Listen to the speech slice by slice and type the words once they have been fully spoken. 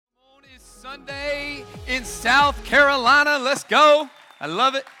Sunday in South Carolina. Let's go. I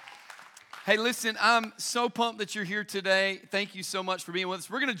love it. Hey, listen, I'm so pumped that you're here today. Thank you so much for being with us.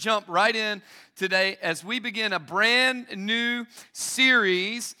 We're going to jump right in today as we begin a brand new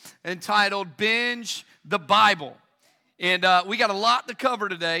series entitled Binge the Bible. And we got a lot to cover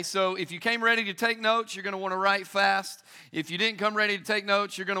today, so if you came ready to take notes, you're going to want to write fast. If you didn't come ready to take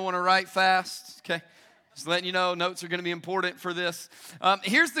notes, you're going to want to write fast, okay? Just letting you know, notes are going to be important for this.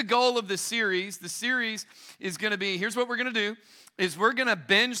 Here's the goal of the series. The series is going to be, here's what we're going to do, is we're going to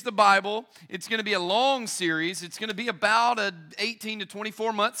binge the Bible. It's going to be a long series. It's going to be about an 18 to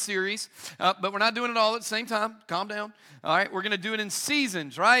 24-month series, but we're not doing it all at the same time. Calm down. All right, we're going to do it in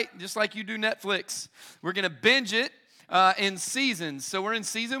seasons, right? Just like you do Netflix. We're going to binge it in seasons. So we're in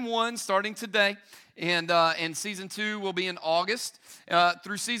season 1 starting today. And season 2 will be in August.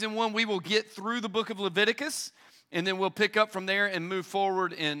 Through season 1, we will get through the book of Leviticus, and then we'll pick up from there and move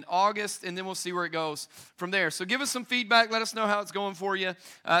forward in August, and then we'll see where it goes from there. So give us some feedback. Let us know how it's going for you.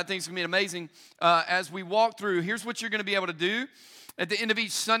 I think it's going to be amazing as we walk through. Here's what you're going to be able to do. At the end of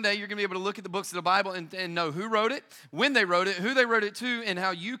each Sunday, you're going to be able to look at the books of the Bible and know who wrote it, when they wrote it, who they wrote it to, and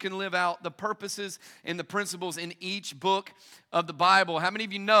how you can live out the purposes and the principles in each book of the Bible. How many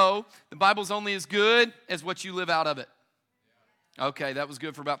of you know the Bible's only as good as what you live out of it? Okay, that was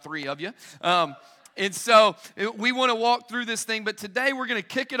good for about 3 of you. And so we want to walk through this thing, but today we're going to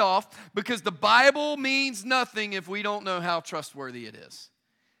kick it off because the Bible means nothing if we don't know how trustworthy it is.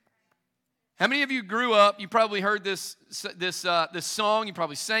 How many of you grew up, you probably heard this song, you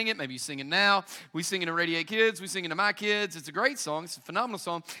probably sang it, maybe you sing it now. We sing it to Radiate Kids, we sing it to my kids. It's a great song, it's a phenomenal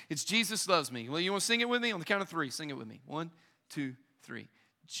song. It's Jesus Loves Me. Well, you want to sing it with me? On the count of 3, sing it with me. 1, 2, 3.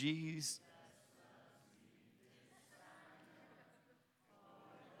 Jesus.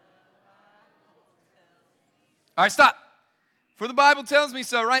 All right, stop. For the Bible tells me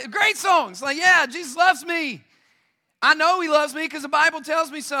so, right? Great song. It's like, yeah, Jesus loves me. I know he loves me because the Bible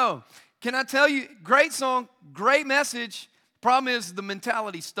tells me so. Can I tell you, great song, great message. Problem is the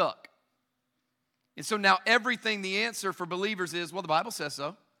mentality stuck. And so now everything, the answer for believers is, well, the Bible says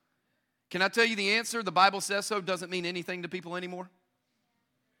so. Can I tell you the answer? The Bible says so doesn't mean anything to people anymore.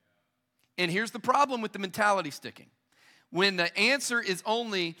 And here's the problem with the mentality sticking. When the answer is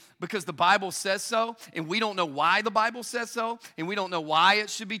only because the Bible says so, and we don't know why the Bible says so, and we don't know why it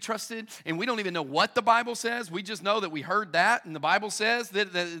should be trusted, and we don't even know what the Bible says. We just know that we heard that, and the Bible says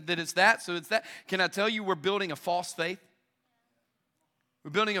that it's that, so it's that. Can I tell you we're building a false faith? We're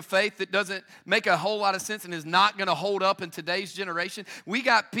building a faith that doesn't make a whole lot of sense and is not going to hold up in today's generation. We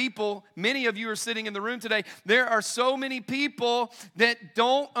got people, many of you are sitting in the room today. There are so many people that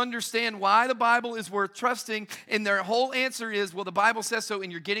don't understand why the Bible is worth trusting, and their whole answer is, well, the Bible says so,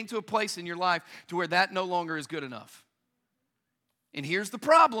 and you're getting to a place in your life to where that no longer is good enough. And here's the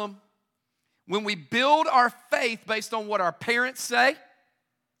problem. When we build our faith based on what our parents say,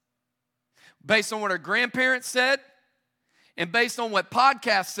 based on what our grandparents said, and based on what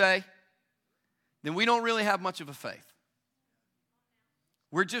podcasts say, then we don't really have much of a faith.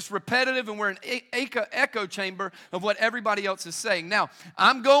 We're just repetitive, and we're an echo chamber of what everybody else is saying. Now,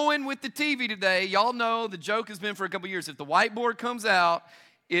 I'm going with the TV today. Y'all know the joke has been for a couple years. If the whiteboard comes out,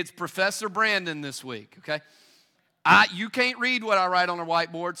 it's Professor Brandon this week, okay? You can't read what I write on a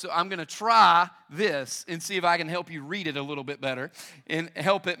whiteboard, so I'm going to try this and see if I can help you read it a little bit better and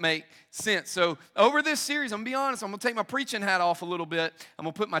help it make sense. So over this series, I'm going to be honest, I'm going to take my preaching hat off a little bit. I'm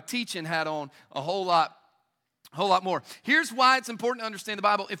going to put my teaching hat on a whole lot more. Here's why it's important to understand the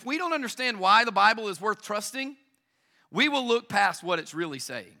Bible. If we don't understand why the Bible is worth trusting, we will look past what it's really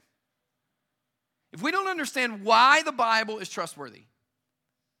saying. If we don't understand why the Bible is trustworthy,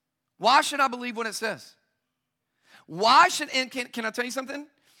 why should I believe what it says? Why should, and can I tell you something?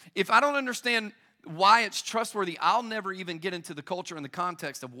 If I don't understand why it's trustworthy, I'll never even get into the culture and the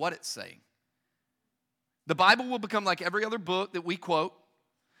context of what it's saying. The Bible will become like every other book that we quote,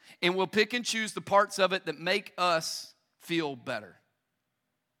 and we'll pick and choose the parts of it that make us feel better.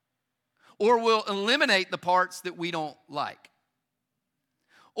 Or we'll eliminate the parts that we don't like.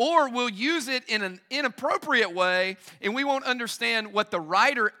 Or we'll use it in an inappropriate way, and we won't understand what the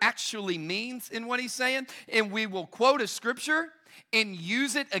writer actually means in what he's saying, and we will quote a scripture and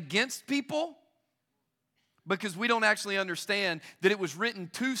use it against people because we don't actually understand that it was written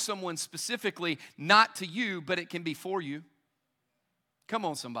to someone specifically, not to you, but it can be for you. Come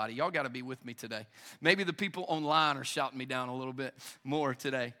on, somebody. Y'all got to be with me today. Maybe the people online are shouting me down a little bit more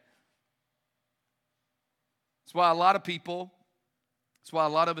today. That's why a lot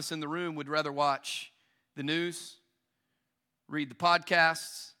of us in the room would rather watch the news, read the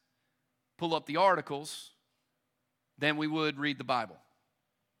podcasts, pull up the articles, than we would read the Bible.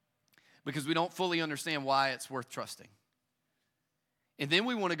 because we don't fully understand why it's worth trusting. And then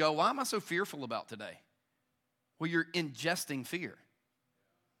we want to go, why am I so fearful about today? Well, you're ingesting fear.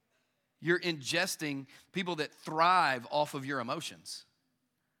 You're ingesting people that thrive off of your emotions.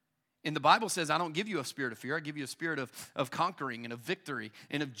 And the Bible says, I don't give you a spirit of fear. I give you a spirit of conquering and of victory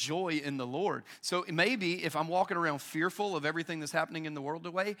and of joy in the Lord. So maybe if I'm walking around fearful of everything that's happening in the world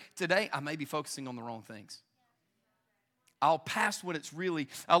today, I may be focusing on the wrong things. I'll look past what it's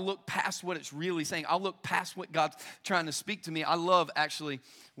really saying. I'll look past what God's trying to speak to me. I love actually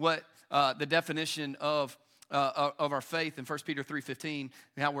what the definition of our faith in 1 Peter 3:15,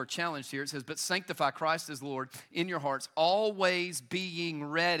 how we're challenged here. It says, but sanctify Christ as Lord in your hearts, always being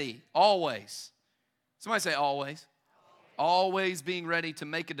ready. Always. Somebody say always. Always being ready to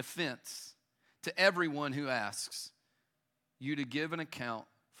make a defense to everyone who asks you to give an account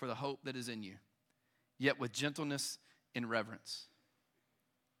for the hope that is in you, yet with gentleness and reverence.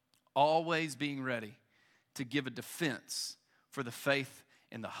 Always being ready to give a defense for the faith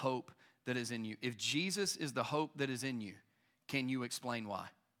and the hope that is in you. If Jesus is the hope that is in you, can you explain why?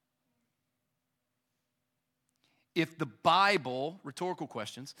 If the Bible, rhetorical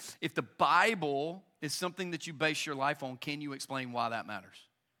questions, if the Bible is something that you base your life on, can you explain why that matters?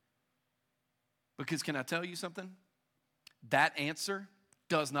 Because can I tell you something? That answer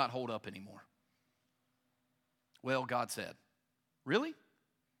does not hold up anymore. Well, God said. Really?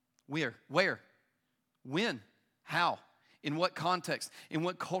 Where? When? How? In what context? In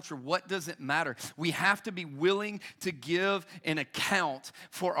what culture? What does it matter? We have to be willing to give an account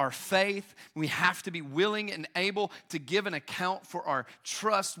for our faith. We have to be willing and able to give an account for our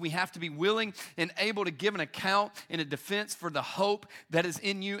trust. We have to be willing and able to give an account in a defense for the hope that is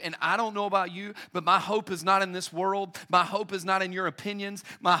in you. And I don't know about you, but my hope is not in this world. My hope is not in your opinions.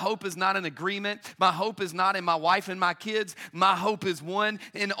 My hope is not in agreement. My hope is not in my wife and my kids. My hope is one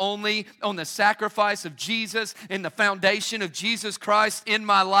and only on the sacrifice of Jesus and the foundation of Jesus Christ in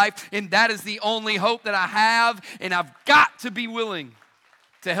my life, and that is the only hope that I have, and I've got to be willing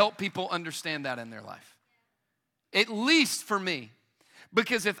to help people understand that in their life. At least for me.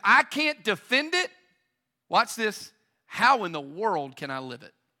 Because if I can't defend it, watch this, how in the world can I live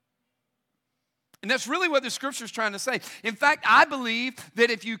it? And that's really what the scripture is trying to say. In fact, I believe that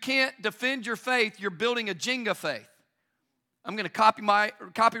if you can't defend your faith, you're building a Jenga faith. I'm going to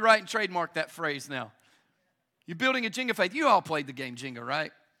copyright and trademark that phrase now. You're building a Jenga faith. You all played the game Jenga,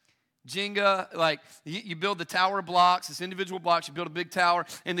 right? Jenga, like you build the tower blocks, it's individual blocks, you build a big tower,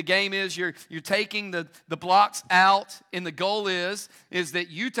 and the game is you're taking the blocks out, and the goal is that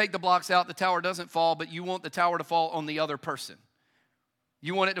you take the blocks out, the tower doesn't fall, but you want the tower to fall on the other person.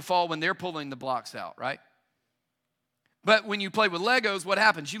 You want it to fall when they're pulling the blocks out, right? But when you play with Legos, what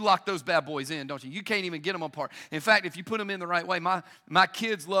happens? You lock those bad boys in, don't you? You can't even get them apart. In fact, if you put them in the right way, my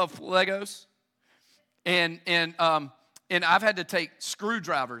kids love Legos. And I've had to take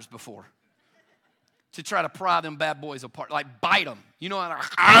screwdrivers before to try to pry them bad boys apart, like bite them. You know,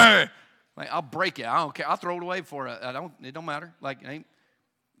 like I'll break it. I don't care. I'll throw it away for it. It don't matter. Like I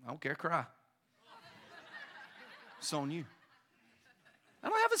don't care. Cry. It's on you. I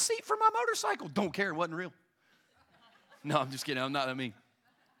don't have a seat for my motorcycle. Don't care. It wasn't real. No, I'm just kidding. I'm not that mean.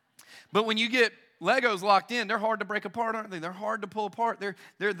 But when you get Legos locked in, they're hard to break apart, aren't they? They're hard to pull apart. They're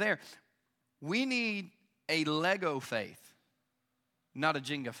there. We need a Lego faith, not a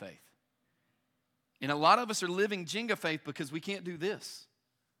Jenga faith. And a lot of us are living Jenga faith because we can't do this.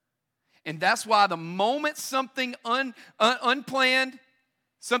 And that's why the moment something unplanned,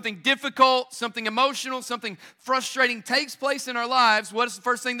 something difficult, something emotional, something frustrating takes place in our lives, what is the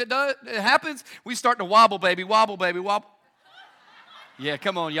first thing that happens? We start to wobble, baby, wobble, baby, wobble. Yeah,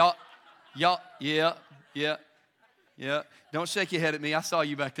 come on, y'all, yeah. Don't shake your head at me. I saw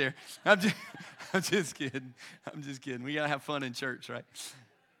you back there. I'm just kidding. We got to have fun in church, right?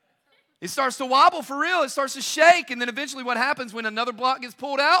 It starts to wobble for real. It starts to shake. And then eventually what happens when another block gets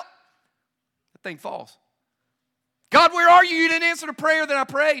pulled out? That thing falls. God, where are you? You didn't answer the prayer that I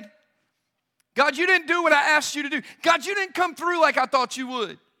prayed. God, you didn't do what I asked you to do. God, you didn't come through like I thought you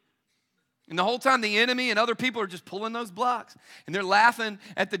would. And the whole time the enemy and other people are just pulling those blocks. And they're laughing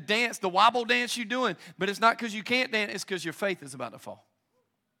at the dance, the wobble dance you're doing. But it's not because you can't dance, it's because your faith is about to fall.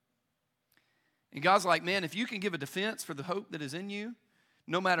 And God's like, man, if you can give a defense for the hope that is in you,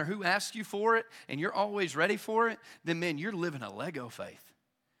 no matter who asks you for it, and you're always ready for it, then, man, you're living a Lego faith.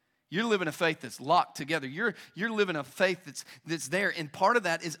 You're living a faith that's locked together. You're living a faith that's there. And part of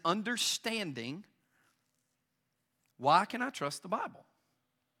that is understanding, why can I trust the Bible?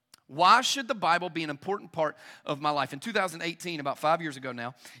 Why should the Bible be an important part of my life? In 2018, about 5 years ago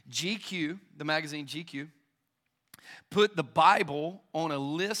now, GQ, the magazine GQ, put the Bible on a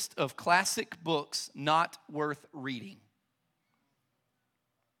list of classic books not worth reading.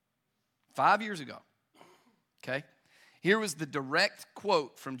 5 years ago, okay? Here was the direct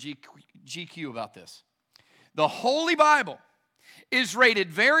quote from GQ about this. The Holy Bible is rated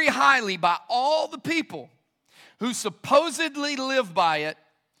very highly by all the people who supposedly live by it,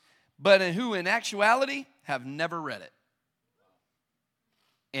 but who in actuality have never read it.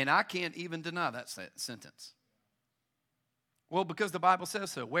 And I can't even deny that sentence. Well, because the Bible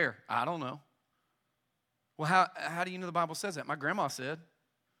says so. Where? I don't know. Well, how do you know the Bible says that? My grandma said.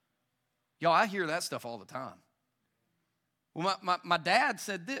 Y'all, I hear that stuff all the time. Well, my dad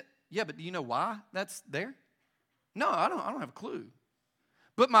said this. Yeah, but do you know why that's there? No, I don't have a clue.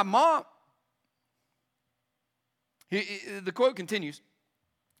 But my mom, the quote continues,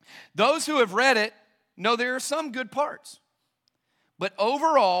 those who have read it know there are some good parts. But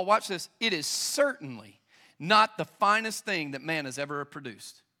overall, watch this, it is certainly not the finest thing that man has ever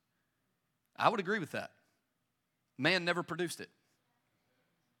produced. I would agree with that. Man never produced it.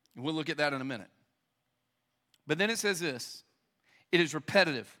 And we'll look at that in a minute. But then it says this, it is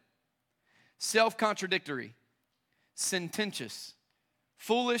repetitive, self-contradictory, sententious,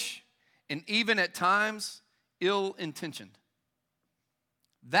 foolish, and even at times ill-intentioned.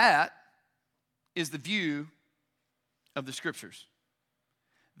 That is the view of the Scriptures.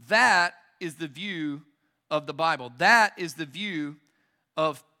 That is the view of the Bible. That is the view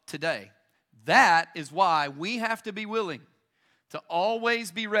of today. That is why we have to be willing to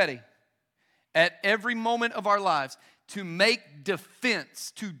always be ready at every moment of our lives to make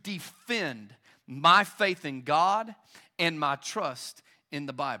defense, to defend my faith in God and my trust in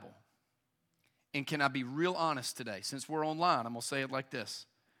the Bible. And can I be real honest today? Since we're online, I'm going to say it like this.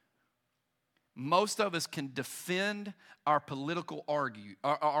 Most of us can defend our political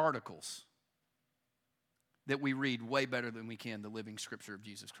articles that we read way better than we can the living Scripture of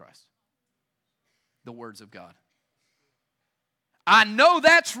Jesus Christ, the words of God. I know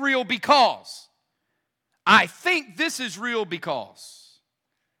that's real because I think this is real because.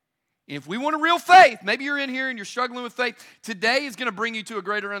 If we want a real faith, maybe you're in here and you're struggling with faith, today is going to bring you to a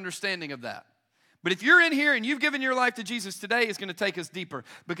greater understanding of that. But if you're in here and you've given your life to Jesus, today is going to take us deeper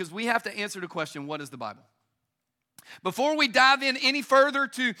because we have to answer the question, what is the Bible? Before we dive in any further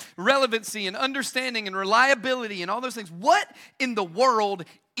to relevancy and understanding and reliability and all those things, what in the world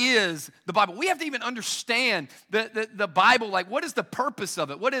is the Bible? We have to even understand the Bible, like what is the purpose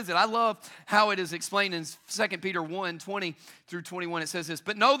of it? What is it? I love how it is explained in 2 Peter 1, 20 through 21. It says this,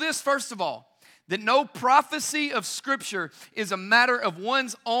 but know this first of all, that no prophecy of Scripture is a matter of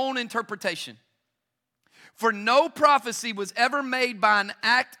one's own interpretation. For no prophecy was ever made by an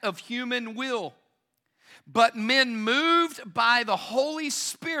act of human will, but men moved by the Holy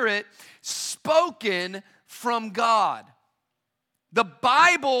Spirit spoken from God. The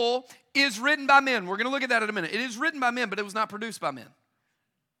Bible is written by men. We're going to look at that in a minute. It is written by men, but it was not produced by men.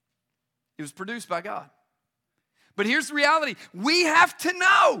 It was produced by God. But here's the reality. We have to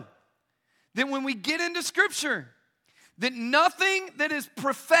know that when we get into Scripture, that nothing that is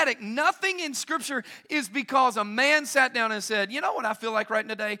prophetic, nothing in Scripture is because a man sat down and said, you know what I feel like writing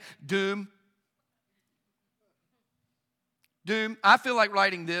today? Doom. Doom. I feel like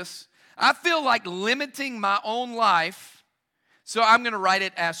writing this. I feel like limiting my own life, so I'm going to write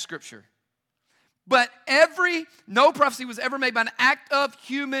it as Scripture. But no prophecy was ever made by an act of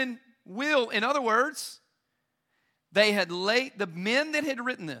human will. In other words, the men that had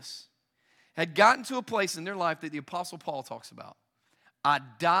written this had gotten to a place in their life that the Apostle Paul talks about. I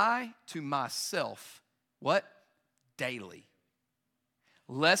die to myself, what? Daily.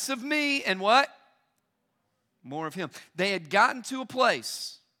 Less of me and what? More of him. They had gotten to a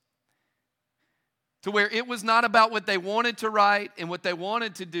place to where it was not about what they wanted to write and what they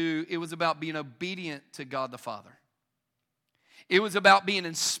wanted to do. It was about being obedient to God the Father. It was about being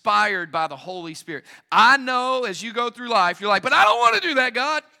inspired by the Holy Spirit. I know as you go through life, you're like, but I don't want to do that,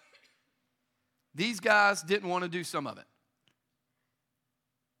 God. These guys didn't want to do some of it.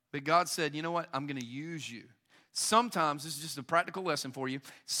 But God said, you know what? I'm going to use you. Sometimes, this is just a practical lesson for you,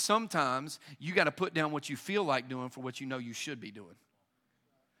 sometimes you got to put down what you feel like doing for what you know you should be doing.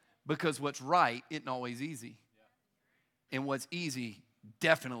 Because what's right isn't always easy. And what's easy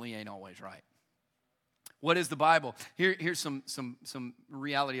definitely ain't always right. What is the Bible? Here's some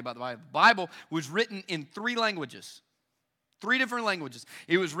reality about the Bible. The Bible was written in 3 languages. 3 different languages.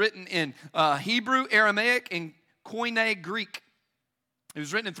 It was written in Hebrew, Aramaic, and Koine Greek. It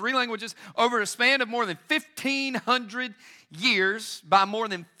was written in 3 languages over a span of more than 1,500 years by more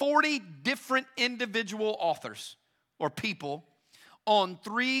than 40 different individual authors or people on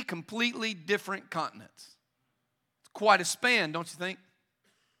 3 completely different continents. Quite a span, don't you think?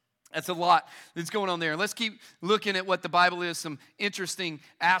 That's a lot that's going on there. Let's keep looking at what the Bible is, some interesting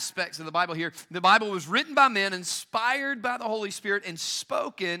aspects of the Bible here. The Bible was written by men, inspired by the Holy Spirit, and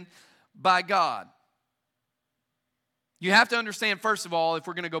spoken by God. You have to understand, first of all, if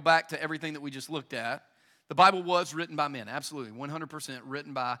we're going to go back to everything that we just looked at, the Bible was written by men, absolutely, 100%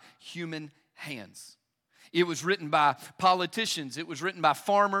 written by human hands. It was written by politicians. It was written by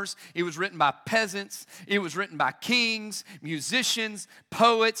farmers. It was written by peasants. It was written by kings, musicians,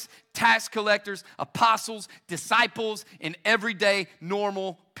 poets, tax collectors, apostles, disciples, and everyday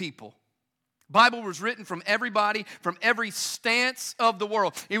normal people. The Bible was written from everybody, from every stance of the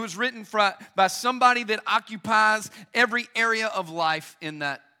world. It was written by somebody that occupies every area of life in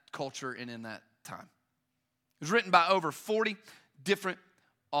that culture and in that time. It was written by over 40 different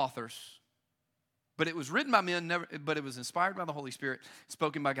authors. But it was written by men, but it was inspired by the Holy Spirit,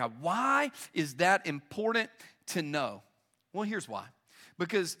 spoken by God. Why is that important to know? Well, here's why.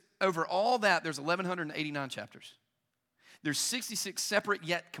 Because over all that, there's 1,189 chapters. There's 66 separate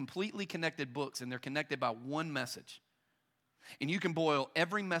yet completely connected books, and they're connected by one message. And you can boil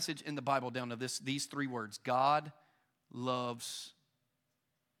every message in the Bible down to these three words: God loves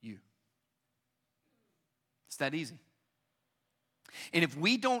you. It's that easy. And if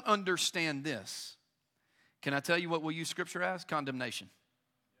we don't understand this, can I tell you what we'll use Scripture as? Condemnation.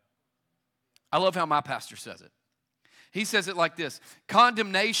 I love how my pastor says it. He says it like this: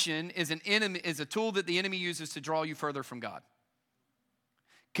 condemnation is a tool that the enemy uses to draw you further from God.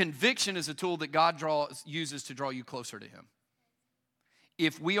 Conviction is a tool that God uses to draw you closer to Him.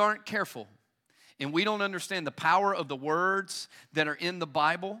 If we aren't careful and we don't understand the power of the words that are in the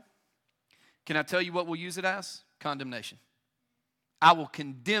Bible, can I tell you what we'll use it as? Condemnation. I will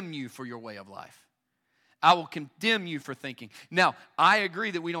condemn you for your way of life. I will condemn you for thinking. Now, I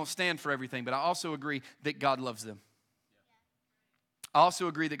agree that we don't stand for everything, but I also agree that God loves them. I also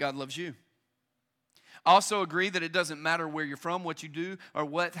agree that God loves you. I also agree that it doesn't matter where you're from, what you do, or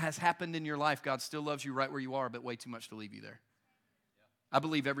what has happened in your life. God still loves you right where you are, but way too much to leave you there. I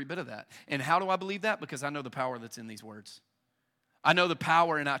believe every bit of that. And how do I believe that? Because I know the power that's in these words. I know the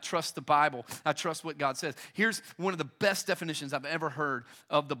power, and I trust the Bible. I trust what God says. Here's one of the best definitions I've ever heard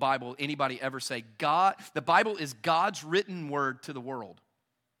of the Bible anybody ever say. The Bible is God's written word to the world,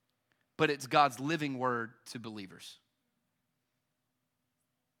 but it's God's living word to believers.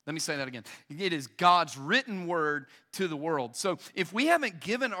 Let me say that again. It is God's written word to the world. So if we haven't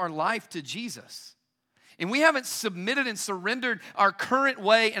given our life to Jesus, and we haven't submitted and surrendered our current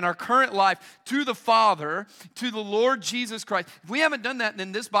way and our current life to the Father, to the Lord Jesus Christ, if we haven't done that,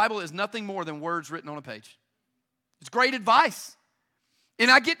 then this Bible is nothing more than words written on a page. It's great advice.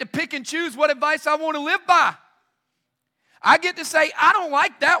 And I get to pick and choose what advice I want to live by. I get to say, I don't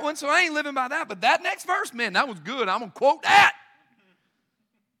like that one, so I ain't living by that. But that next verse, man, that was good. I'm going to quote that.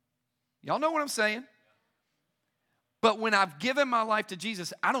 Y'all know what I'm saying? But when I've given my life to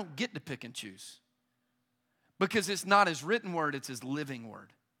Jesus, I don't get to pick and choose. Because it's not His written word, it's His living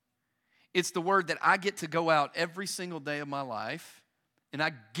word. It's the word that I get to go out every single day of my life, and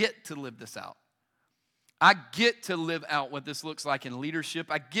I get to live this out. I get to live out what this looks like in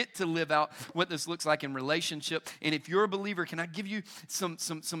leadership. I get to live out what this looks like in relationship. And if you're a believer, can I give you some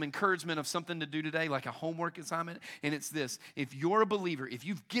encouragement of something to do today, like a homework assignment? And it's this: if you're a believer, if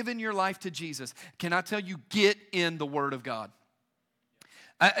you've given your life to Jesus, can I tell you, get in the Word of God.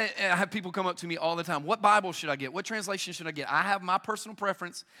 I have people come up to me all the time. What Bible should I get? What translation should I get? I have my personal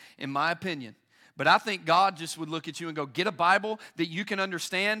preference and my opinion. But I think God just would look at you and go, get a Bible that you can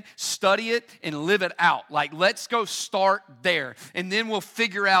understand, study it, and live it out. Like, let's go start there. And then we'll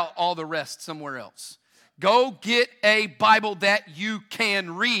figure out all the rest somewhere else. Go get a Bible that you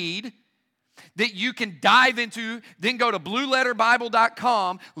can read, that you can dive into, then go to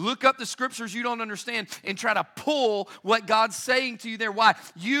blueletterbible.com, look up the scriptures you don't understand, and try to pull what God's saying to you there. Why?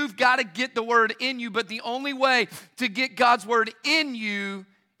 You've got to get the word in you, but the only way to get God's word in you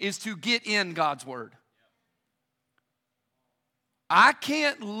is to get in God's word. I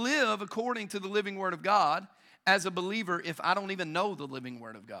can't live according to the living word of God as a believer if I don't even know the living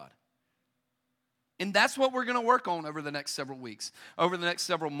word of God. And that's what we're going to work on over the next several weeks, over the next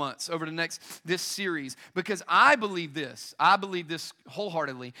several months, over this series. Because I believe this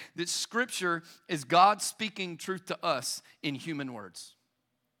wholeheartedly, that Scripture is God speaking truth to us in human words.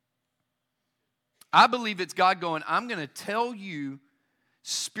 I believe it's God going, I'm going to tell you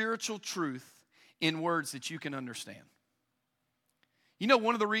spiritual truth in words that you can understand. You know,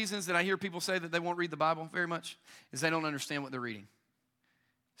 one of the reasons that I hear people say that they won't read the Bible very much is they don't understand what they're reading.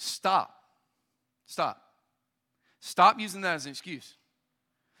 Stop using that as an excuse.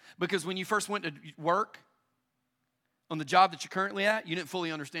 Because when you first went to work, on the job that you're currently at, you didn't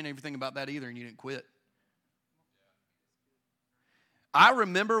fully understand everything about that either, and you didn't quit. I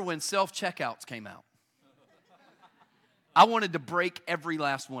remember when self-checkouts came out. I wanted to break every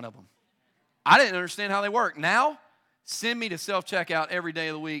last one of them. I didn't understand how they work. Now, send me to self-checkout every day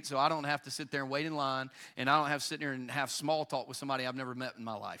of the week so I don't have to sit there and wait in line, and I don't have to sit there and have small talk with somebody I've never met in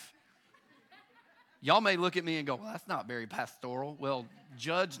my life. Y'all may look at me and go, well, that's not very pastoral. Well,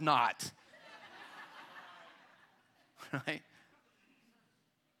 judge not. Right?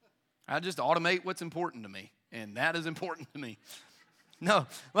 I just automate what's important to me, and that is important to me. No,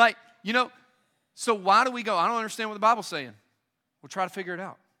 like, so why do we go, I don't understand what the Bible's saying. We'll try to figure it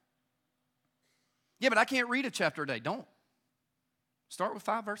out. Yeah, but I can't read a chapter a day. Don't. Start with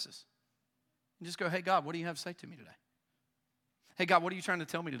 5 verses. And just go, hey, God, what do you have to say to me today? Hey, God, what are you trying to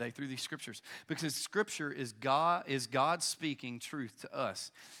tell me today through these scriptures? Because Scripture is God speaking truth to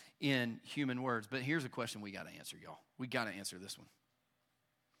us in human words. But here's a question we got to answer, y'all. We got to answer this one.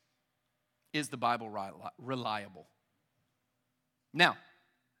 Is the Bible reliable? Now,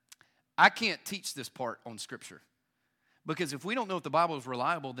 I can't teach this part on Scripture. Because if we don't know if the Bible is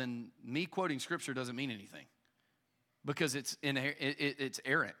reliable, then me quoting Scripture doesn't mean anything. Because it's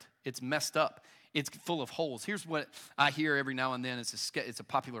errant. It's messed up. It's full of holes. Here's what I hear every now and then. It's a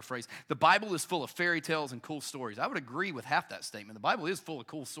popular phrase. The Bible is full of fairy tales and cool stories. I would agree with half that statement. The Bible is full of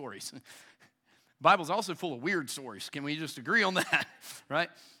cool stories. The Bible's also full of weird stories. Can we just agree on that? Right?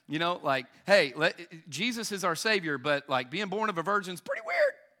 Like, hey, Jesus is our Savior, but like being born of a virgin is pretty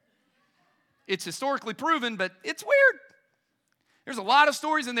weird. It's historically proven, but it's weird. There's a lot of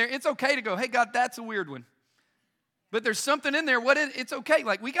stories in there. It's okay to go, hey, God, that's a weird one. But there's something in there. It's okay.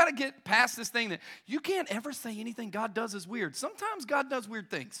 Like, we got to get past this thing that you can't ever say anything God does is weird. Sometimes God does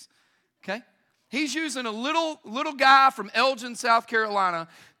weird things, okay? He's using a little guy from Elgin, South Carolina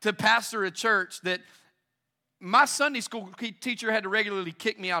to pastor a church that my Sunday school teacher had to regularly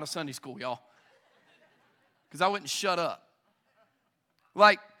kick me out of Sunday school, y'all, because I wouldn't shut up.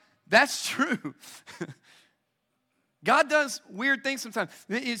 Like, that's true. God does weird things sometimes.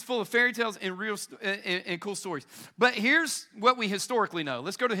 He's full of fairy tales and cool stories. But here's what we historically know.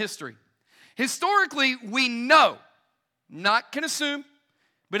 Let's go to history. Historically, we know, not can assume,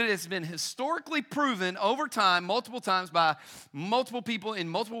 but it has been historically proven over time, multiple times by multiple people in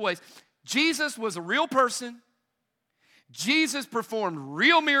multiple ways. Jesus was a real person. Jesus performed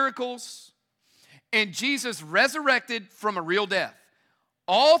real miracles. And Jesus resurrected from a real death.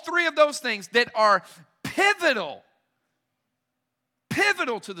 All 3 of those things that are pivotal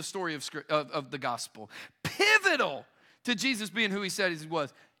to the story of the gospel, pivotal to Jesus being who he said he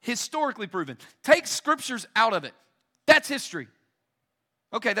was, historically proven. Take scriptures out of it. That's history.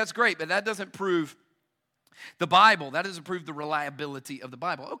 Okay, that's great, but that doesn't prove the Bible. That doesn't prove the reliability of the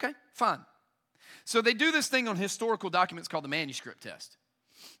Bible. Okay, fine. So they do this thing on historical documents called the manuscript test.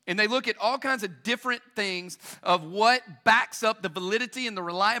 And they look at all kinds of different things of what backs up the validity and the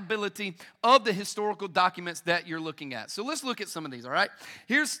reliability of the historical documents that you're looking at. So let's look at some of these, all right?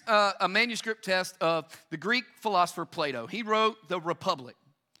 Here's a manuscript test of the Greek philosopher Plato. He wrote the Republic.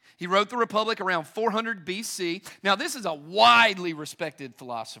 He wrote the Republic around 400 BC. Now, this is a widely respected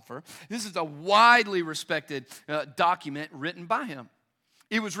philosopher. This is a widely respected document written by him.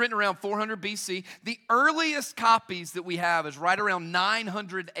 It was written around 400 BC. The earliest copies that we have is right around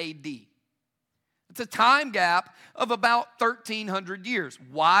 900 AD. It's a time gap of about 1,300 years.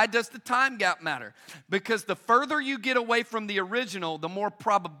 Why does the time gap matter? Because the further you get away from the original, the more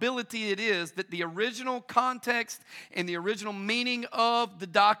probability it is that the original context and the original meaning of the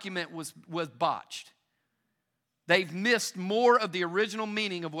document was botched. They've missed more of the original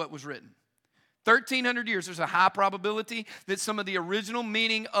meaning of what was written. 1,300 years, there's a high probability that some of the original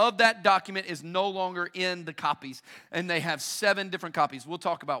meaning of that document is no longer in the copies. And they have 7 different copies. We'll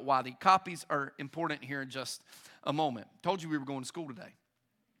talk about why the copies are important here in just a moment. Told you we were going to school today.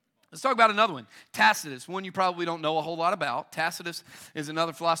 Let's talk about another one. Tacitus, one you probably don't know a whole lot about. Tacitus is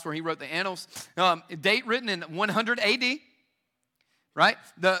another philosopher. He wrote the Annals. Date written in 100 AD. Right?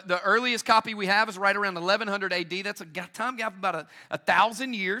 The earliest copy we have is right around 1100 AD. That's a time gap of about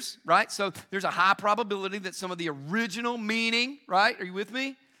 1,000 years, right? So there's a high probability that some of the original meaning, right? Are you with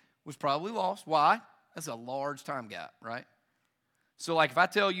me? Was probably lost. Why? That's a large time gap, right? So like if I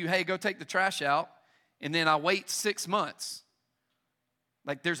tell you, hey, go take the trash out, and then I wait 6 months,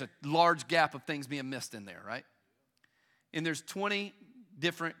 like there's a large gap of things being missed in there, right? And there's 20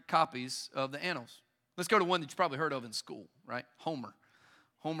 different copies of the Annals. Let's go to one that you probably heard of in school, right? Homer.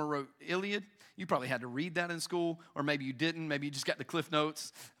 Homer wrote Iliad. You probably had to read that in school, or maybe you didn't. Maybe you just got the Cliff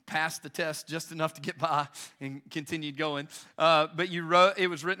Notes, passed the test just enough to get by, and continued going. But it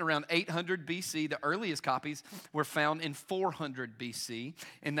was written around 800 BC. The earliest copies were found in 400 BC,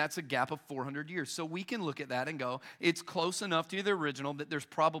 and that's a gap of 400 years. So we can look at that and go, it's close enough to the original that there's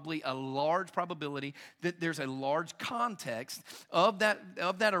probably a large probability that there's a large context of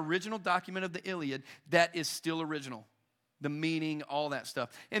that original document of the Iliad that is still original. The meaning, all that stuff.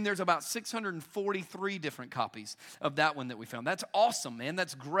 And there's about 643 different copies of that one that we found. That's awesome, man.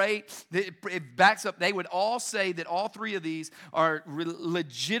 That's great. It backs up. They would all say that all three of these are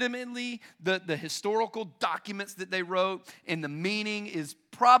legitimately the historical documents that they wrote, and the meaning is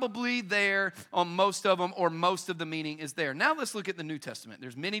probably there on most of them, or most of the meaning is there. Now let's look at the New Testament.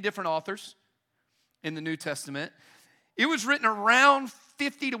 There's many different authors in the New Testament. It was written around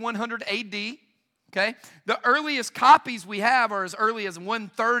 50 to 100 AD. Okay, the earliest copies we have are as early as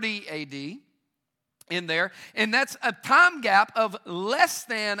 130 AD in there, and that's a time gap of less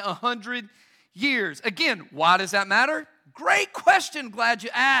than 100 years. Again, why does that matter? Great question, glad you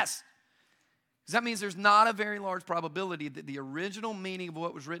asked. Because that means there's not a very large probability that the original meaning of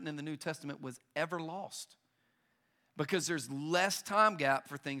what was written in the New Testament was ever lost, because there's less time gap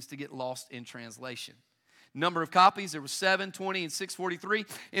for things to get lost in translation. Number of copies, there was 7, 20, and 643.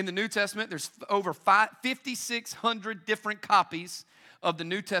 In the New Testament, there's over 5,600 different copies of the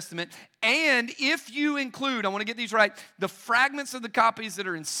New Testament. And if you include, I want to get these right, the fragments of the copies that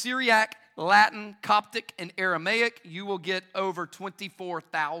are in Syriac, Latin, Coptic, and Aramaic, you will get over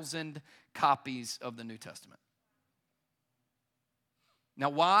 24,000 copies of the New Testament. Now,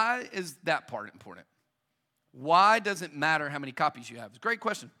 why is that part important? Why does it matter how many copies you have? It's a great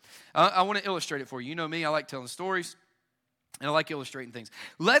question. I want to illustrate it for you. You know me, I like telling stories, and I like illustrating things.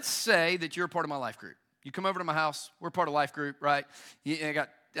 Let's say that you're a part of my life group. You come over to my house. We're part of life group, right?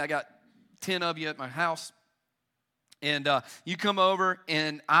 I got 10 of you at my house, and you come over,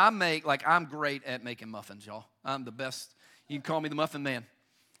 and I'm great at making muffins, y'all. I'm the best. You can call me the muffin man,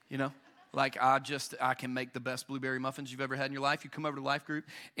 you know. Like I can make the best blueberry muffins you've ever had in your life. You come over to life group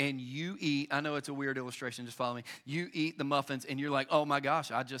and you eat, I know it's a weird illustration, just follow me. You eat the muffins and you're like, oh my gosh,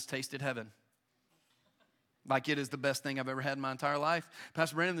 I just tasted heaven. Like it is the best thing I've ever had in my entire life.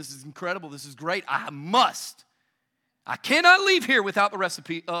 Pastor Brandon, this is incredible. This is great. I cannot leave here without the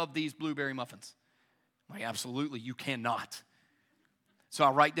recipe of these blueberry muffins. I'm like, absolutely, you cannot. So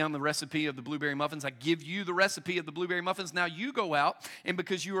I write down the recipe of the blueberry muffins. I give you the recipe of the blueberry muffins. Now you go out, and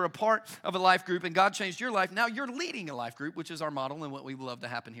because you are a part of a life group and God changed your life, now you're leading a life group, which is our model and what we love to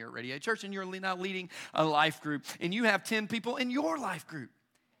happen here at Radiate Church. And you're now leading a life group, and you have 10 people in your life group.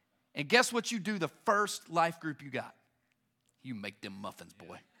 And guess what you do the first life group you got? You make them muffins,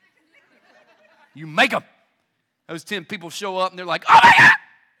 boy. You make them. Those 10 people show up, and they're like, oh my God,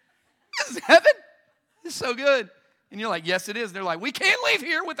 this is heaven. This is so good. And you're like, yes, it is. And they're like, we can't leave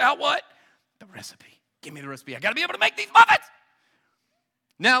here without what? The recipe. Give me the recipe. I got to be able to make these muffins.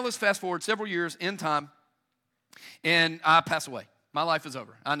 Now let's fast forward several years in time, and I pass away. My life is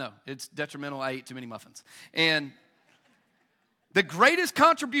over. I know. It's detrimental. I ate too many muffins. And the greatest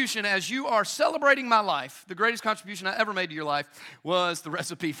contribution as you are celebrating my life, the greatest contribution I ever made to your life was the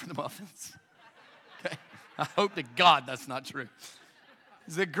recipe for the muffins. Okay? I hope to God that's not true.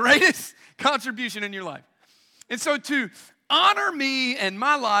 It's the greatest contribution in your life. And so to honor me and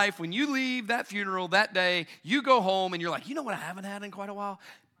my life, when you leave that funeral that day, you go home and you're like, you know what I haven't had in quite a while?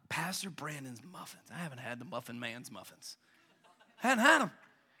 Pastor Brandon's muffins. I haven't had the muffin man's muffins. I haven't had them.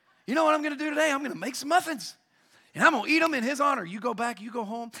 You know what I'm going to do today? I'm going to make some muffins. And I'm going to eat them in his honor. You go back, you go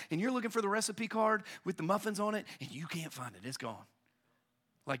home, and you're looking for the recipe card with the muffins on it, and you can't find it. It's gone.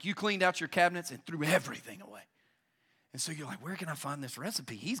 Like you cleaned out your cabinets and threw everything away. And so you're like, where can I find this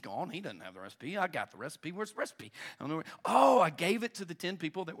recipe? He's gone. He doesn't have the recipe. I got the recipe. Where's the recipe? I don't know where. Oh, I gave it to the 10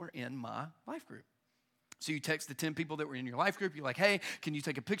 people that were in my life group. So you text the 10 people that were in your life group. You're like, hey, can you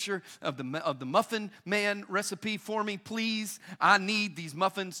take a picture of the muffin man recipe for me, please? I need these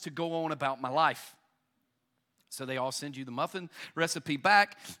muffins to go on about my life. So they all send you the muffin recipe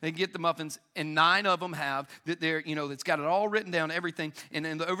back. They get the muffins, and 9 of them have that they're, it's got it all written down, everything. And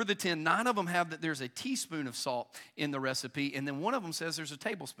then over the 10, 9 of them have that there's a teaspoon of salt in the recipe, and then one of them says there's a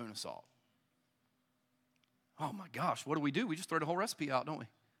tablespoon of salt. Oh my gosh, what do? We just throw the whole recipe out, don't we?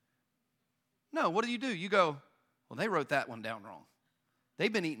 No, what do? You go, well, they wrote that one down wrong.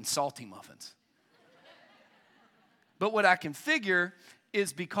 They've been eating salty muffins. But what I can figure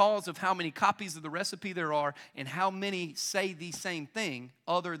is because of how many copies of the recipe there are and how many say the same thing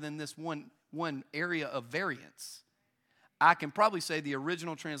other than this one area of variance, I can probably say the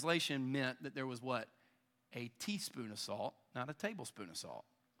original translation meant that there was what? A teaspoon of salt, not a tablespoon of salt.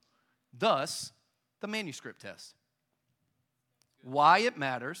 Thus, the manuscript test. Why it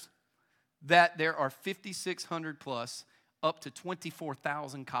matters that there are 5,600 plus up to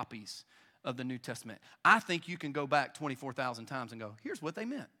 24,000 copies of the New Testament. I think you can go back 24,000 times and go, here's what they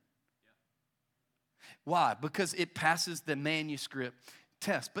meant. Why? Because it passes the manuscript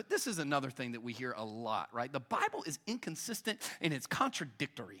test. But this is another thing that we hear a lot, right? The Bible is inconsistent and it's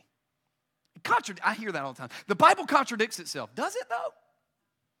contradictory. I hear that all the time. The Bible contradicts itself. Does it though?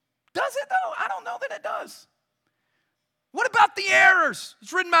 Does it though? I don't know that it does. What about the errors?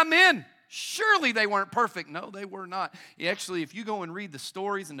 It's written by men. Surely they weren't perfect. No, they were not. Actually, if you go and read the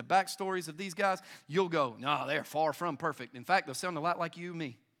stories and the backstories of these guys, you'll go, no, they're far from perfect. In fact, they'll sound a lot like you and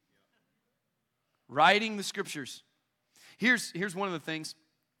me. Writing the scriptures. Here's one of the things.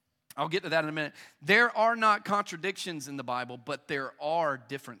 I'll get to that in a minute. There are not contradictions in the Bible, but there are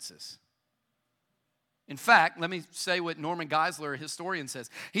differences. In fact, let me say what Norman Geisler, a historian, says.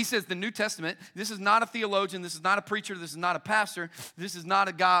 He says the New Testament, this is not a theologian, this is not a preacher, this is not a pastor, this is not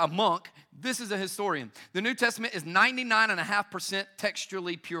a guy, a monk, this is a historian. The New Testament is 99.5%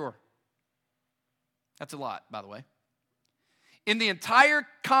 textually pure. That's a lot, by the way. In the entire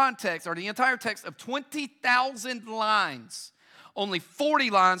context, or the entire text of 20,000 lines, only 40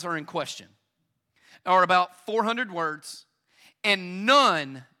 lines are in question, or about 400 words, and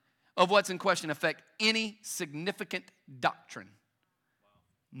none of what's in question affect any significant doctrine.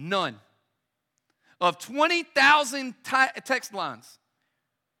 None. Of 20,000 text lines,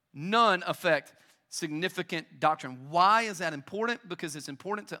 none affect significant doctrine. Why is that important? Because it's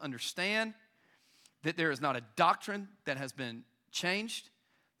important to understand that there is not a doctrine that has been changed.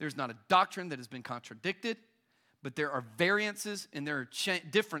 There's not a doctrine that has been contradicted. But there are variances and there are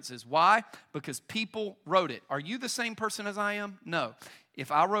differences. Why? Because people wrote it. Are you the same person as I am? No.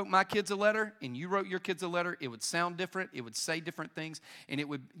 If I wrote my kids a letter and you wrote your kids a letter, it would sound different. It would say different things. And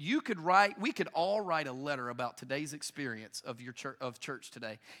we could all write a letter about today's experience of your church, of church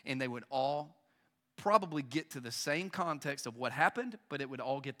today. And they would all probably get to the same context of what happened, but it would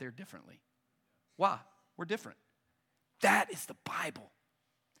all get there differently. Why? We're different. That is the Bible.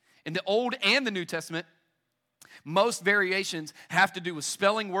 In the Old and the New Testament, most variations have to do with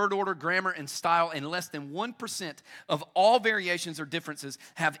spelling, word order, grammar, and style, and less than 1% of all variations or differences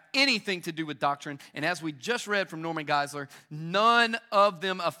have anything to do with doctrine. And as we just read from Norman Geisler, none of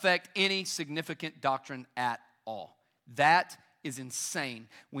them affect any significant doctrine at all. That is insane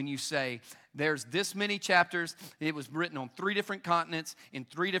when you say there's this many chapters, it was written on 3 different continents, in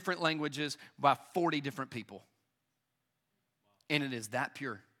 3 different languages, by 40 different people. And it is that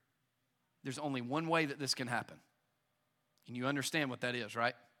pure. There's only one way that this can happen. And you understand what that is,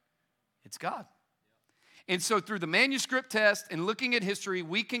 right? It's God. And so through the manuscript test and looking at history,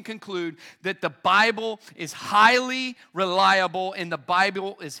 we can conclude that the Bible is highly reliable and the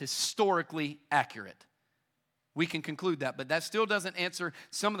Bible is historically accurate. We can conclude that, but that still doesn't answer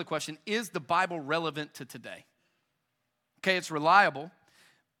some of the question, is the Bible relevant to today? Okay, it's reliable.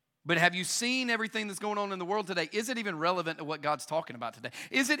 But have you seen everything that's going on in the world today? Is it even relevant to what God's talking about today?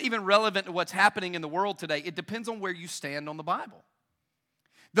 Is it even relevant to what's happening in the world today? It depends on where you stand on the Bible.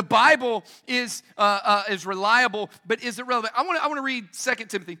 The Bible is reliable, but is it relevant? I want to read 2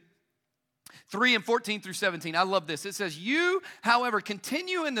 Timothy 3:14-17. I love this. It says, you, however,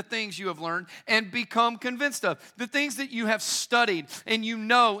 continue in the things you have learned and become convinced of. The things that you have studied and you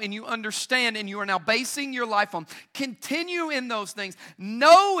know and you understand and you are now basing your life on. Continue in those things,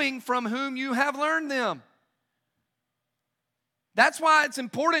 knowing from whom you have learned them. That's why it's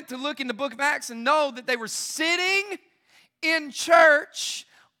important to look in the book of Acts and know that they were sitting in church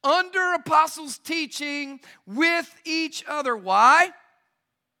under apostles' teaching with each other. Why?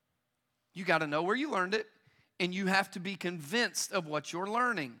 You got to know where you learned it, and you have to be convinced of what you're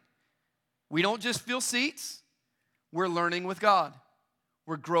learning. We don't just fill seats. We're learning with God.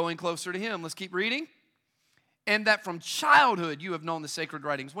 We're growing closer to Him. Let's keep reading. And that from childhood you have known the sacred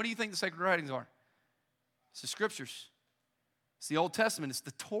writings. What do you think the sacred writings are? It's the Scriptures. It's the Old Testament. It's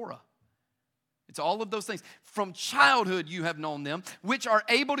the Torah. It's all of those things. From childhood you have known them, which are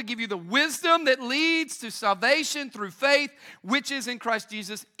able to give you the wisdom that leads to salvation through faith, which is in Christ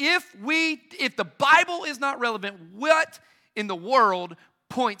Jesus. If the Bible is not relevant, what in the world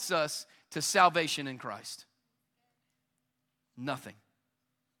points us to salvation in Christ? Nothing.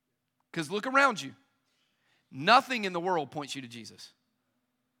 Because look around you. Nothing in the world points you to Jesus.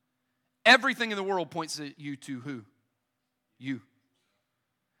 Everything in the world points you to who? You.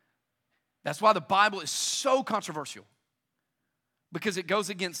 That's why the Bible is so controversial, because it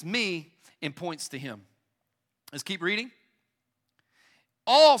goes against me and points to Him. Let's keep reading.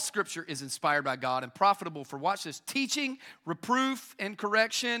 all Scripture is inspired by God and profitable for, watch this, teaching, reproof, and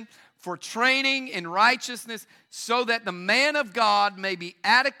correction, for training in righteousness, so that the man of God may be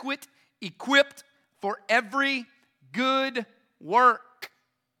adequate, equipped for every good work.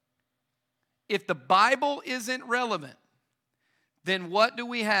 If the Bible isn't relevant, then what do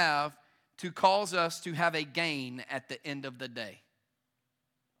we have to cause us to have a gain at the end of the day?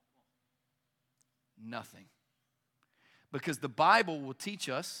 Nothing. Because the Bible will teach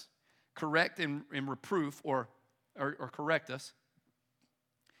us, correct and reproof, or correct us,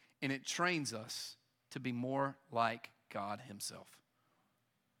 and it trains us to be more like God himself.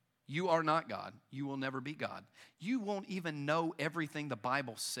 You are not God. You will never be God. You won't even know everything the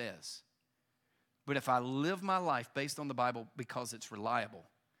Bible says. But if I live my life based on the Bible because it's reliable,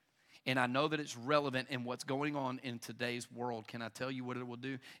 and I know that it's relevant in what's going on in today's world, can I tell you what it will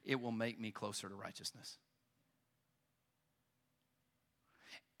do? It will make me closer to righteousness.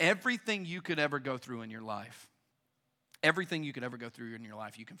 Everything you could ever go through in your life,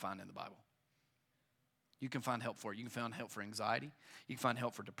 you can find in the Bible. You can find help for it. You can find help for anxiety. You can find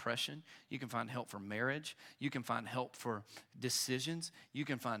help for depression. You can find help for marriage. You can find help for decisions. You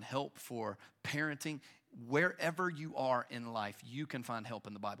can find help for parenting. Wherever you are in life, you can find help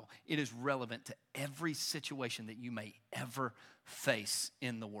in the Bible. It is relevant to every situation that you may ever face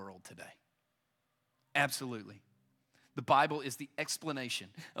in the world today. Absolutely. The Bible is the explanation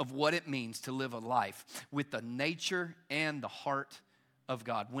of what it means to live a life with the nature and the heart of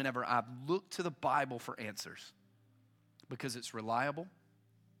God. Whenever I look to the Bible for answers, because it's reliable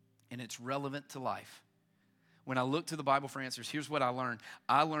and it's relevant to life. When I look to the Bible for answers, here's what I learned.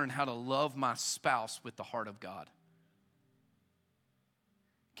 I learned how to love my spouse with the heart of God.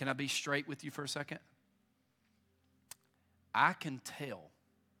 Can I be straight with you for a second? I can tell,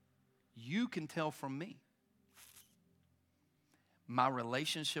 you can tell from me, my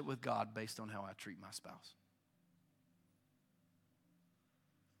relationship with God based on how I treat my spouse.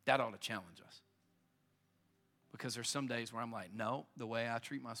 That ought to challenge us. Because there's some days where I'm like, no, the way I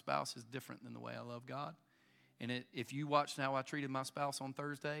treat my spouse is different than the way I love God. And if you watched how I treated my spouse on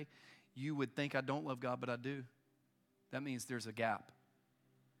Thursday, you would think I don't love God, but I do. That means there's a gap.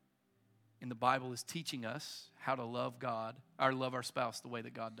 And the Bible is teaching us how to love God, or love our spouse the way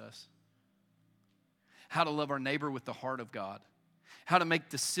that God does. How to love our neighbor with the heart of God. How to make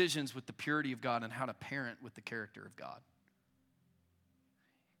decisions with the purity of God, and how to parent with the character of God.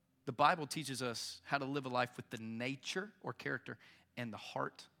 The Bible teaches us how to live a life with the nature or character and the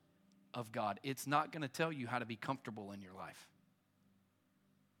heart of God. It's not going to tell you how to be comfortable in your life.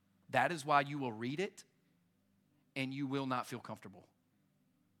 That is why you will read it and you will not feel comfortable.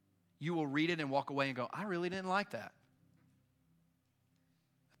 You will read it and walk away and go, I really didn't like that.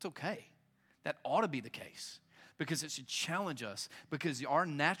 That's okay. That ought to be the case, because it should challenge us, because our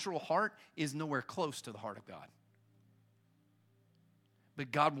natural heart is nowhere close to the heart of God.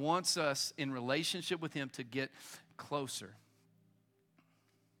 But God wants us in relationship with him to get closer.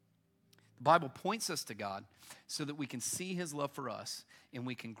 The Bible points us to God so that we can see his love for us and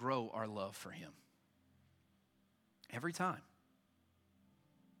we can grow our love for him. Every time.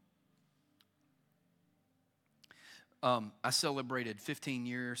 I celebrated 15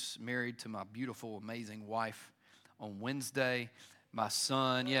 years married to my beautiful, amazing wife on Wednesday. My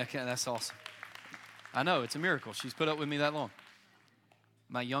son, that's awesome. I know, it's a miracle. She's put up with me that long.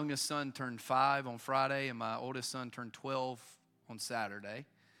 My youngest son turned 5 on Friday, and my oldest son turned 12 on Saturday.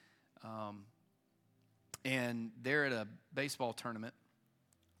 And they're at a baseball tournament,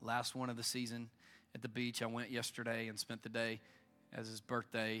 last one of the season at the beach. I went yesterday and spent the day as his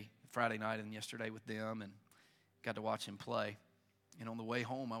birthday, Friday night and yesterday with them, and got to watch him play. And on the way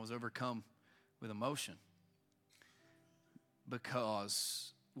home, I was overcome with emotion,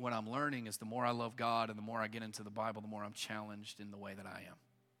 because what I'm learning is the more I love God and the more I get into the Bible, the more I'm challenged in the way that I am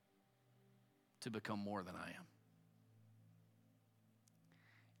to become more than I am.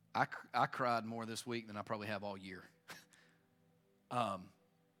 I cried more this week than I probably have all year.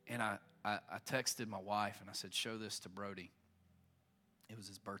 And I texted my wife and I said, show this to Brody. It was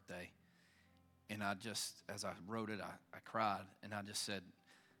his birthday. And I just, as I wrote it, I cried. And I just said,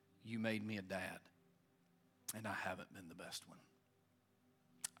 you made me a dad. And I haven't been the best one.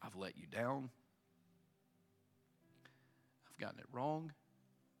 I've let you down. I've gotten it wrong.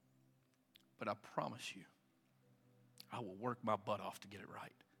 But I promise you, I will work my butt off to get it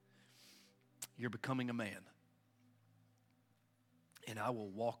right. You're becoming a man. And I will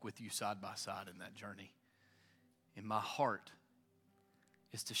walk with you side by side in that journey. And my heart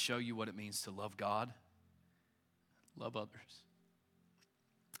is to show you what it means to love God, love others,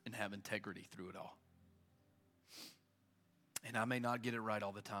 and have integrity through it all. And I may not get it right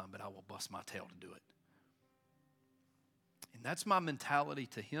all the time, but I will bust my tail to do it. And that's my mentality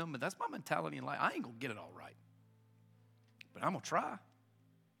to him, and that's my mentality in life. I ain't going to get it all right, but I'm going to try.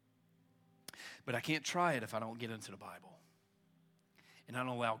 But I can't try it if I don't get into the Bible. And I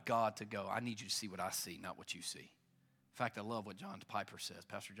don't allow God to go, I need you to see what I see, not what you see. In fact, I love what John Piper says.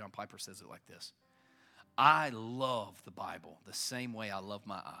 Pastor John Piper says it like this. I love the Bible the same way I love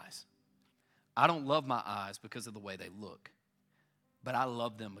my eyes. I don't love my eyes because of the way they look, but I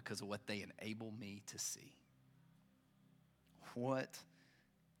love them because of what they enable me to see. What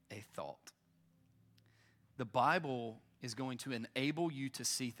a thought. The Bible is going to enable you to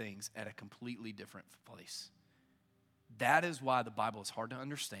see things at a completely different place. That is why the Bible is hard to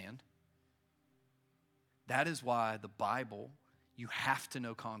understand. That is why the Bible, you have to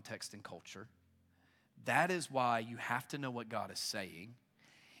know context and culture. That is why you have to know what God is saying.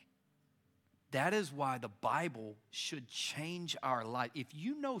 That is why the Bible should change our life. If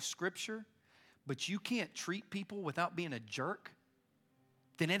you know Scripture, but you can't treat people without being a jerk,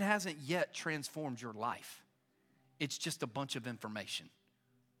 then it hasn't yet transformed your life. It's just a bunch of information.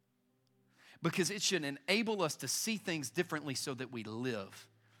 Because it should enable us to see things differently so that we live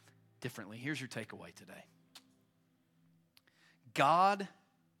differently. Here's your takeaway today. God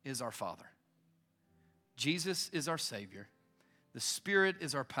is our Father. Jesus is our Savior. The Spirit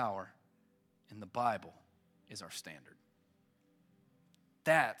is our power. And the Bible is our standard.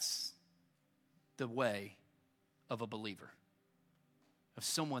 That's the way of a believer, of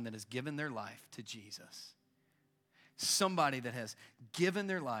someone that has given their life to Jesus. Somebody that has given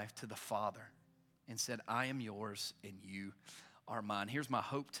their life to the Father and said, I am yours and you are mine. Here's my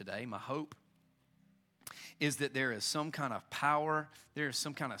hope today. My hope is that there is some kind of power, there is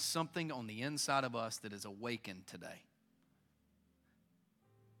some kind of something on the inside of us that is awakened today.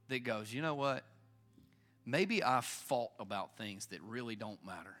 That goes, you know what? Maybe I've fought about things that really don't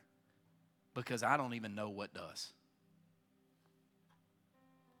matter because I don't even know what does.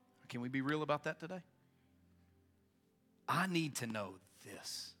 Can we be real about that today? I need to know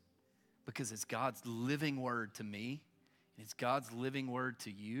this because it's God's living word to me, and it's God's living word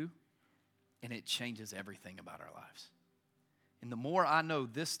to you, and it changes everything about our lives. And the more I know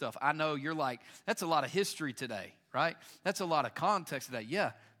this stuff, I know you're like, that's a lot of history today, right? That's a lot of context today.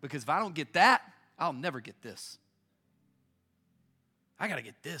 Yeah, because if I don't get that, I'll never get this. I got to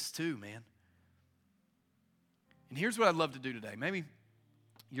get this too, man. And here's what I'd love to do today. Maybe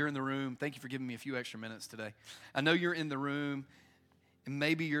you're in the room. Thank you for giving me a few extra minutes today. I know you're in the room, and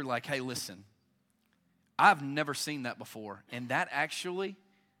maybe you're like, hey, listen, I've never seen that before. And that actually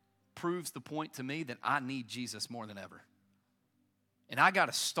proves the point to me that I need Jesus more than ever. And I got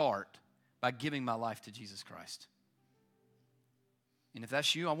to start by giving my life to Jesus Christ. And if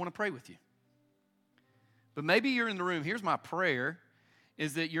that's you, I want to pray with you. But maybe you're in the room. Here's my prayer,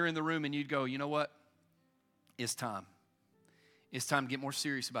 is that you're in the room and you'd go, you know what? It's time. It's time to get more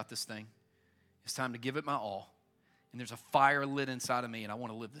serious about this thing. It's time to give it my all. And there's a fire lit inside of me, and I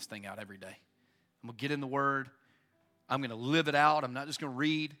want to live this thing out every day. I'm going to get in the Word. I'm going to live it out. I'm not just going to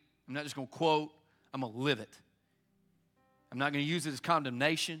read. I'm not just going to quote. I'm going to live it. I'm not going to use it as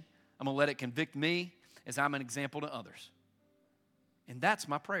condemnation. I'm going to let it convict me as I'm an example to others. And that's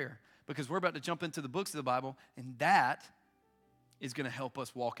my prayer, because we're about to jump into the books of the Bible, and that is going to help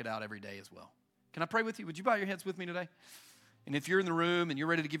us walk it out every day as well. Can I pray with you? Would you bow your heads with me today? And if you're in the room and you're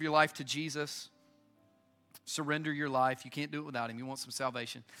ready to give your life to Jesus, surrender your life. You can't do it without Him. You want some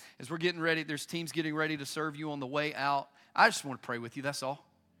salvation. As we're getting ready, there's teams getting ready to serve you on the way out. I just want to pray with you. That's all.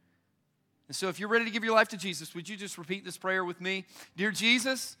 And so if you're ready to give your life to Jesus, would you just repeat this prayer with me? Dear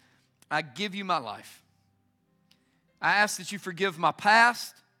Jesus, I give you my life. I ask that you forgive my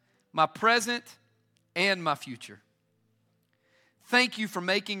past, my present, and my future. Thank you for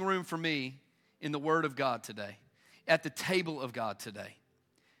making room for me in the Word of God today, at the table of God today.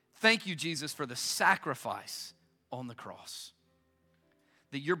 Thank you, Jesus, for the sacrifice on the cross,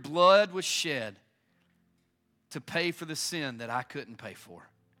 that your blood was shed to pay for the sin that I couldn't pay for.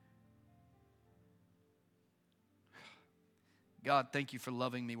 God, thank you for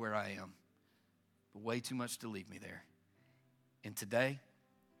loving me where I am, but way too much to leave me there. And today,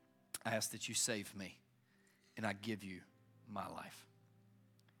 I ask that you save me, and I give you my life.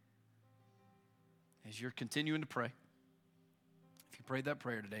 As you're continuing to pray, if you prayed that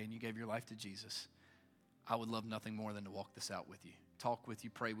prayer today and you gave your life to Jesus, I would love nothing more than to walk this out with you, talk with you,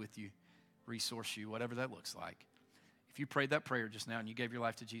 pray with you, resource you, whatever that looks like. If you prayed that prayer just now and you gave your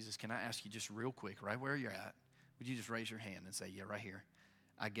life to Jesus, can I ask you just real quick, right where you're at, would you just raise your hand and say, yeah, right here,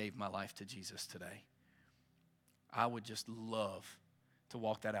 I gave my life to Jesus today. I would just love to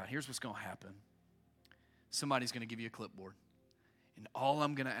walk that out. Here's what's going to happen. Somebody's going to give you a clipboard. And all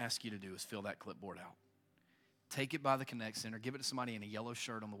I'm going to ask you to do is fill that clipboard out. Take it by the Connect Center. Give it to somebody in a yellow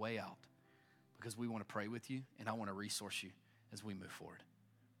shirt on the way out, because we want to pray with you, and I want to resource you as we move forward.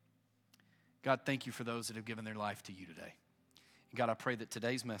 God, thank you for those that have given their life to you today. And God, I pray that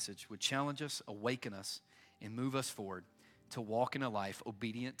today's message would challenge us, awaken us, and move us forward to walk in a life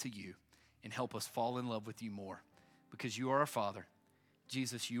obedient to you and help us fall in love with you more, because you are our Father.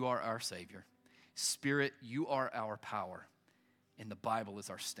 Jesus, you are our Savior. Spirit, you are our power, and the Bible is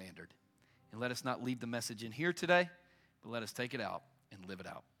our standard. And let us not leave the message in here today, but let us take it out and live it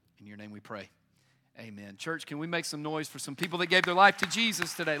out. In your name we pray. Amen. Church, can we make some noise for some people that gave their life to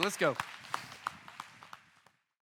Jesus today? Let's go.